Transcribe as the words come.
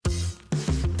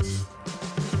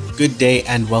Good day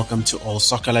and welcome to all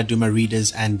Soccer Laduma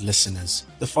readers and listeners.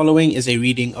 The following is a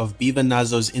reading of Biva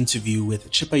Nazo's interview with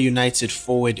Chippa United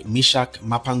forward Mishak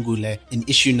Mapangule in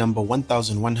issue number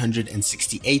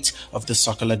 1168 of the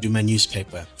Soccer Laduma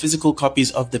newspaper. Physical copies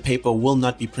of the paper will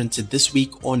not be printed this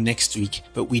week or next week,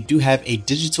 but we do have a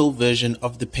digital version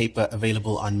of the paper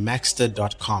available on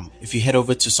Maxter.com. If you head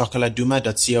over to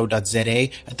soccerladuma.co.za,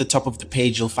 at the top of the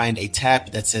page you'll find a tab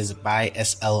that says Buy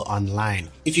SL Online.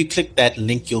 If you click that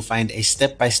link, you'll find a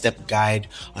step-by-step guide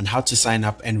on how to sign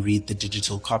up and read the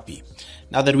digital copy.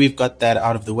 Now that we've got that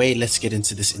out of the way, let's get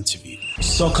into this interview.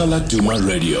 Soccer Laduma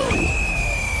Radio.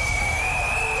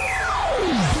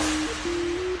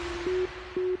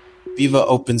 Viva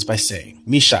opens by saying,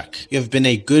 Mishak, you have been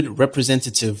a good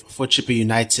representative for Chippa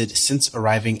United since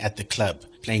arriving at the club,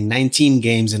 playing 19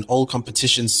 games in all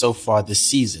competitions so far this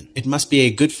season. It must be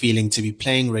a good feeling to be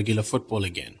playing regular football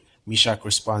again. Mishak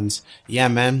responds, yeah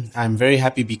man, I'm very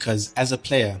happy because as a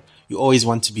player, you always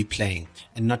want to be playing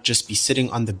and not just be sitting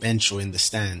on the bench or in the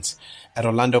stands. At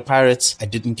Orlando Pirates, I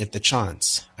didn't get the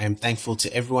chance. I am thankful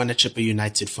to everyone at Chippa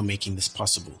United for making this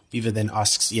possible. Viva then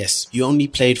asks, yes, you only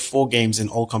played 4 games in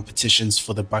all competitions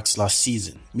for the Bucks last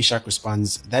season. Mishak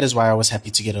responds, that is why I was happy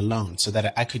to get a loan, so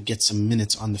that I could get some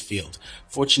minutes on the field.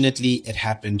 Fortunately, it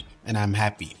happened, and I'm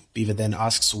happy. Viva then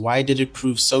asks, why did it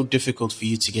prove so difficult for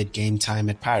you to get game time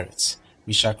at Pirates?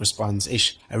 Mishak responds,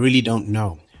 I really don't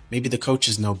know. Maybe the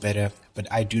coaches know better, but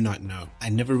I do not know. I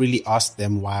never really asked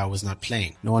them why I was not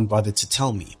playing. No one bothered to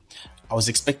tell me. I was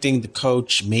expecting the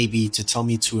coach maybe to tell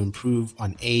me to improve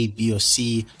on A, B, or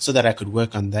C so that I could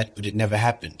work on that, but it never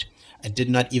happened. I did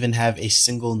not even have a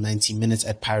single 90 minutes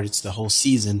at Pirates the whole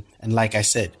season, and like I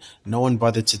said, no one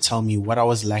bothered to tell me what I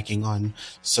was lacking on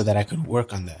so that I could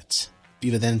work on that.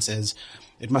 Beaver then says,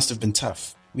 it must have been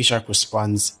tough. Mishak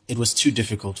responds, it was too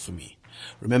difficult for me.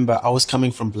 Remember, I was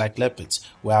coming from Black Leopards,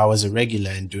 where I was a regular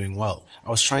and doing well.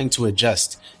 I was trying to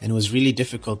adjust, and it was really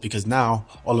difficult because now,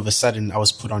 all of a sudden, I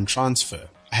was put on transfer.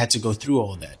 I had to go through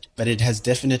all that, but it has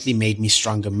definitely made me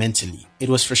stronger mentally. It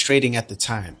was frustrating at the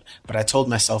time, but I told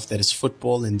myself that it's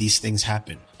football and these things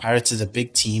happen. Pirates is a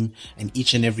big team, and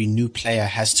each and every new player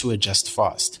has to adjust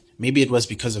fast. Maybe it was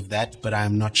because of that, but I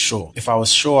am not sure. If I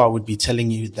was sure, I would be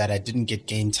telling you that I didn't get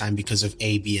game time because of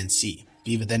A, B, and C.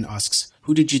 Beaver then asks,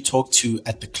 who did you talk to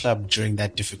at the club during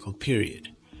that difficult period?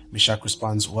 Mishak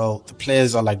responds, well, the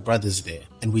players are like brothers there,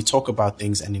 and we talk about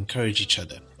things and encourage each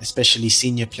other, especially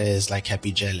senior players like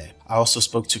Happy Jele. I also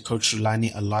spoke to Coach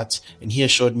Rulani a lot, and he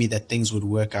assured me that things would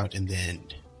work out in the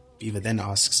end. Beaver then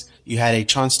asks, you had a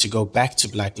chance to go back to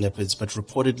Black Leopards but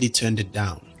reportedly turned it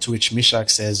down, to which Mishak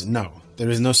says, no, there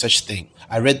is no such thing.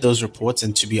 I read those reports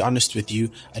and to be honest with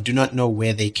you, I do not know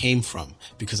where they came from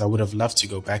because I would have loved to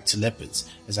go back to Leopards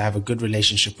as I have a good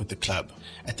relationship with the club.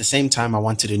 At the same time, I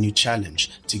wanted a new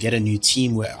challenge, to get a new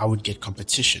team where I would get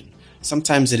competition.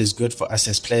 Sometimes it is good for us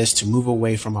as players to move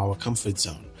away from our comfort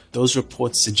zone. Those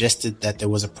reports suggested that there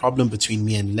was a problem between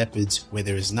me and Leopards where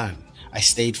there is none. I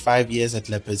stayed 5 years at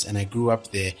Leopards and I grew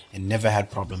up there and never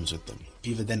had problems with them.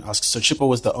 Beaver then asks, so Chippa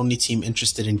was the only team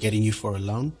interested in getting you for a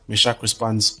loan? Mishak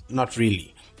responds, not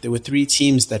really. There were 3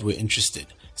 teams that were interested,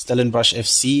 Stellenbosch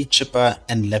FC, Chippa,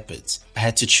 and Leopards. I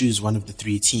had to choose one of the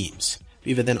 3 teams.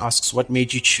 Beaver then asks, what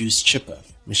made you choose Chippa?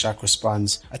 Mishak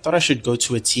responds, I thought I should go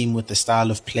to a team with the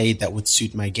style of play that would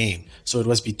suit my game, so it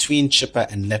was between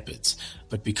Chippa and Leopards.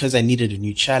 But because I needed a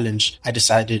new challenge, I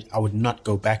decided I would not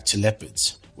go back to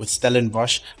Leopards. With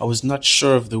Stellenbosch, I was not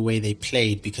sure of the way they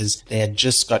played because they had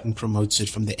just gotten promoted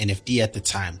from the NFD at the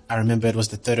time. I remember it was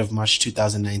the 3rd of March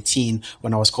 2019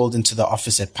 when I was called into the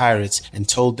office at Pirates and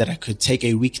told that I could take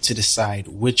a week to decide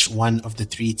which one of the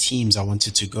 3 teams I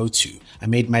wanted to go to. I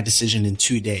made my decision in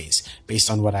 2 days based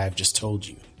on what I have just told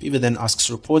you. Beaver then asks,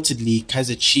 reportedly,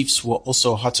 Kaizer Chiefs were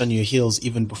also hot on your heels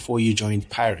even before you joined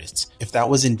Pirates. If that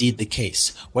was indeed the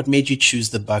case, what made you choose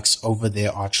the Bucks over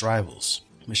their arch rivals?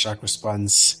 Mishak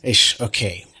responds,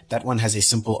 okay, that one has a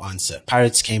simple answer.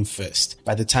 Pirates came first.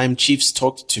 By the time Chiefs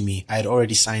talked to me, I had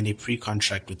already signed a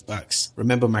pre-contract with Bucks.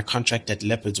 Remember, my contract at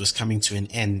Leopards was coming to an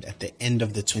end at the end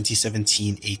of the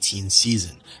 2017-18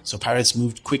 season, so Pirates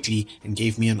moved quickly and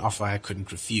gave me an offer I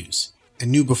couldn't refuse. I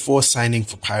knew before signing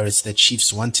for Pirates that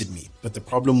Chiefs wanted me, but the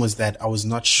problem was that I was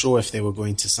not sure if they were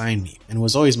going to sign me, and it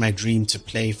was always my dream to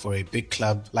play for a big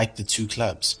club like the 2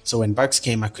 clubs. So when Bucks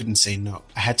came, I couldn't say no.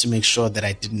 I had to make sure that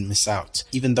I didn't miss out.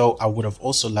 Even though I would have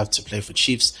also loved to play for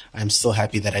Chiefs, I am still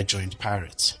happy that I joined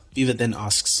Pirates. Beaver then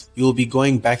asks, you will be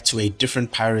going back to a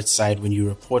different Pirates side when you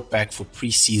report back for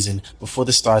pre-season before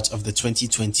the start of the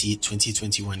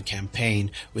 2020-2021 campaign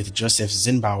with Joseph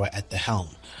Zimbauer at the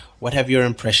helm. What have your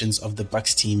impressions of the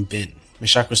Bucks team been?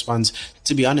 Meshach responds,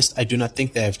 to be honest, I do not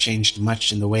think they have changed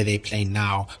much in the way they play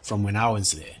now from when I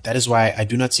was there. That is why I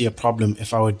do not see a problem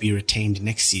if I would be retained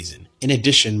next season. In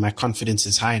addition, my confidence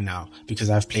is high now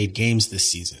because I've played games this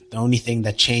season. The only thing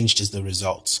that changed is the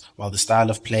results, while the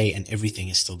style of play and everything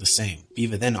is still the same.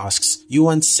 Beaver then asks, you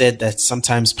once said that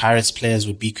sometimes Pirates players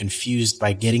would be confused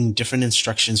by getting different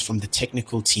instructions from the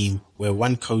technical team, where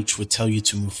one coach would tell you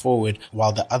to move forward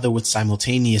while the other would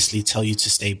simultaneously tell you to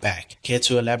stay back. Care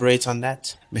to elaborate on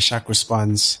that? Meshach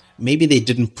responds, maybe they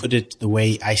didn't put it the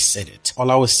way I said it. All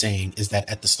I was saying is that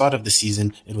at the start of the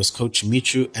season, it was Coach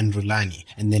Mitru and Rulani.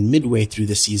 And then midway through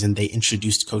the season, they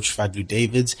introduced Coach Fadlu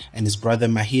Davids and his brother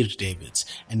Mahir Davids.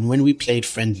 And when we played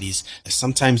friendlies,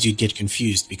 sometimes you'd get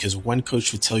confused because one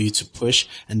coach would tell you to push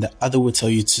and the other would tell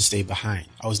you to stay behind.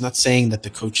 I was not saying that the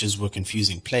coaches were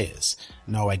confusing players.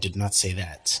 No, I did not say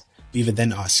that. Beaver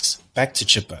then asks, back to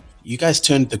Chipper. You guys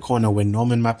turned the corner when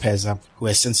Norman Mapeza, who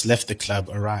has since left the club,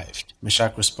 arrived.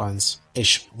 Meshach responds,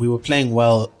 we were playing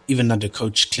well even under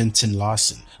Coach Clinton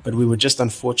Larson, but we were just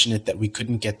unfortunate that we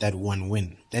couldn't get that one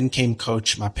win. Then came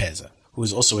Coach Mapeza, who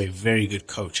is also a very good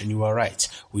coach, and you are right.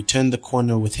 We turned the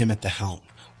corner with him at the helm.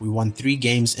 We won 3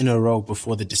 games in a row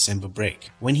before the December break.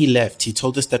 When he left, he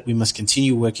told us that we must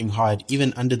continue working hard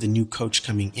even under the new coach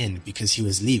coming in because he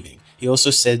was leaving. He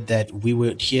also said that we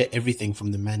would hear everything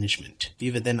from the management.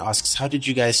 Beaver then asks, how did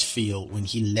you guys feel when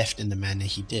he left in the manner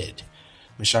he did?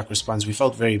 Meshach responds, we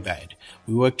felt very bad.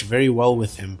 We worked very well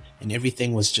with him and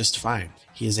everything was just fine.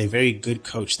 He is a very good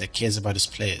coach that cares about his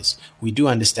players. We do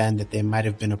understand that there might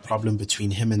have been a problem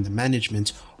between him and the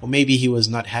management, or maybe he was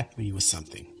not happy with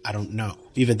something. I don't know.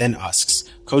 Beaver then asks,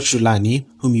 Coach Rulani,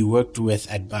 whom you worked with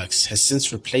at Bucks, has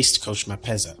since replaced Coach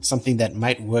Mapeza, something that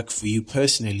might work for you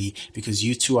personally because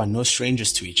you two are no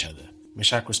strangers to each other.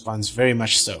 Meshach responds, very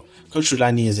much so. Coach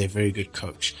Rulani is a very good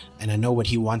coach, and I know what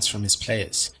he wants from his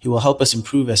players. He will help us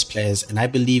improve as players, and I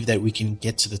believe that we can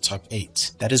get to the top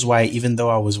 8. That is why, even though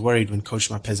I was worried when Coach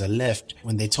Mapeza left,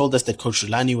 when they told us that Coach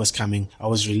Rulani was coming, I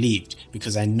was relieved,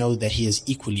 because I know that he is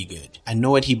equally good. I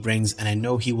know what he brings, and I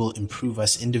know he will improve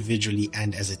us individually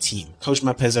and as a team. Coach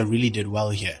Mapeza really did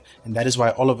well here, and that is why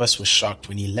all of us were shocked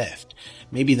when he left.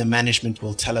 Maybe the management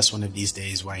will tell us one of these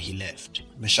days why he left.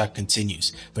 Meshach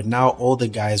continues, but now all the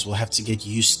guys will have to get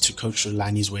used to Coach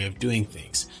Rulani's way of doing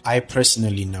things. I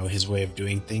personally know his way of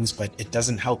doing things, but it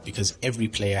doesn't help because every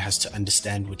player has to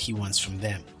understand what he wants from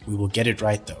them. We will get it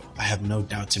right though. I have no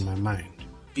doubt in my mind.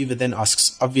 Beaver then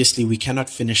asks, obviously we cannot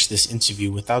finish this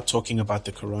interview without talking about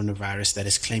the coronavirus that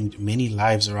has claimed many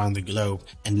lives around the globe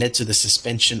and led to the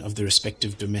suspension of the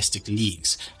respective domestic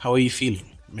leagues. How are you feeling?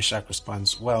 Meshach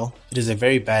responds, well, it is a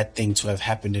very bad thing to have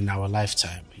happened in our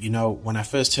lifetime. You know, when I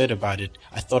first heard about it,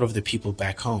 I thought of the people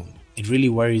back home. It really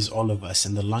worries all of us,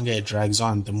 and the longer it drags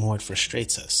on, the more it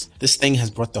frustrates us. This thing has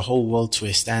brought the whole world to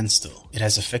a standstill. It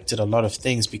has affected a lot of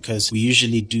things because we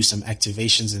usually do some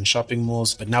activations in shopping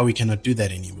malls, but now we cannot do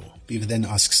that anymore. Beaver then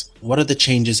asks, what are the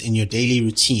changes in your daily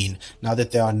routine now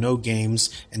that there are no games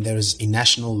and there is a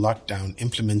national lockdown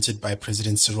implemented by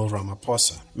President Cyril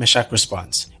Ramaphosa? Meshach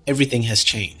responds, everything has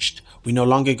changed. We no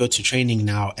longer go to training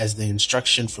now as the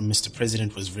instruction from Mr.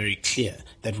 President was very clear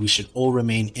that we should all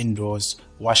remain indoors,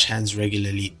 wash hands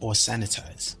regularly, or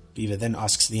sanitize. Beaver then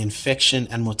asks, the infection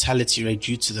and mortality rate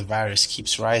due to the virus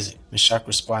keeps rising. Meshach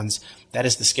responds, that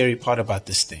is the scary part about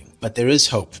this thing. But there is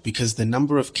hope because the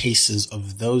number of cases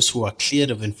of those who are cleared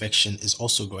of infection is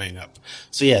also going up.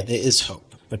 So yeah, there is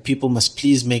hope. But people must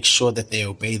please make sure that they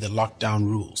obey the lockdown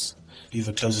rules.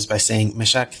 Beaver closes by saying,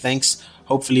 Meshach, thanks.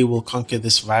 Hopefully we'll conquer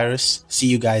this virus. See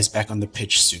you guys back on the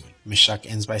pitch soon. Meshach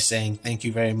ends by saying, thank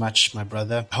you very much, my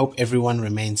brother. I hope everyone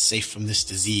remains safe from this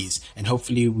disease, and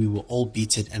hopefully we will all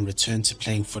beat it and return to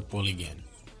playing football again.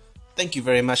 Thank you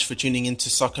very much for tuning in to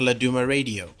Soccer Laduma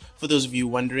Radio. For those of you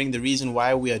wondering, the reason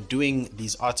why we are doing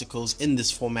these articles in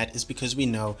this format is because we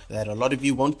know that a lot of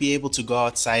you won't be able to go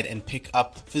outside and pick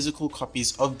up physical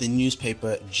copies of the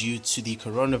newspaper due to the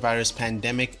coronavirus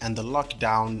pandemic and the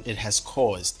lockdown it has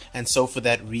caused. And so for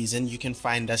that reason, you can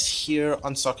find us here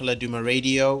on Soccer Laduma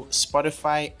Radio,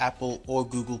 Spotify, Apple, or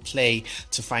Google Play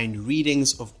to find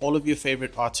readings of all of your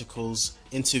favorite articles,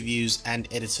 interviews, and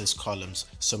editors' columns.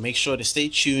 So make sure to stay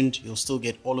tuned. You'll still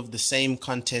get all of the same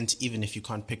content even if you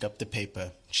can't pick up the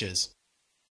paper. Cheers.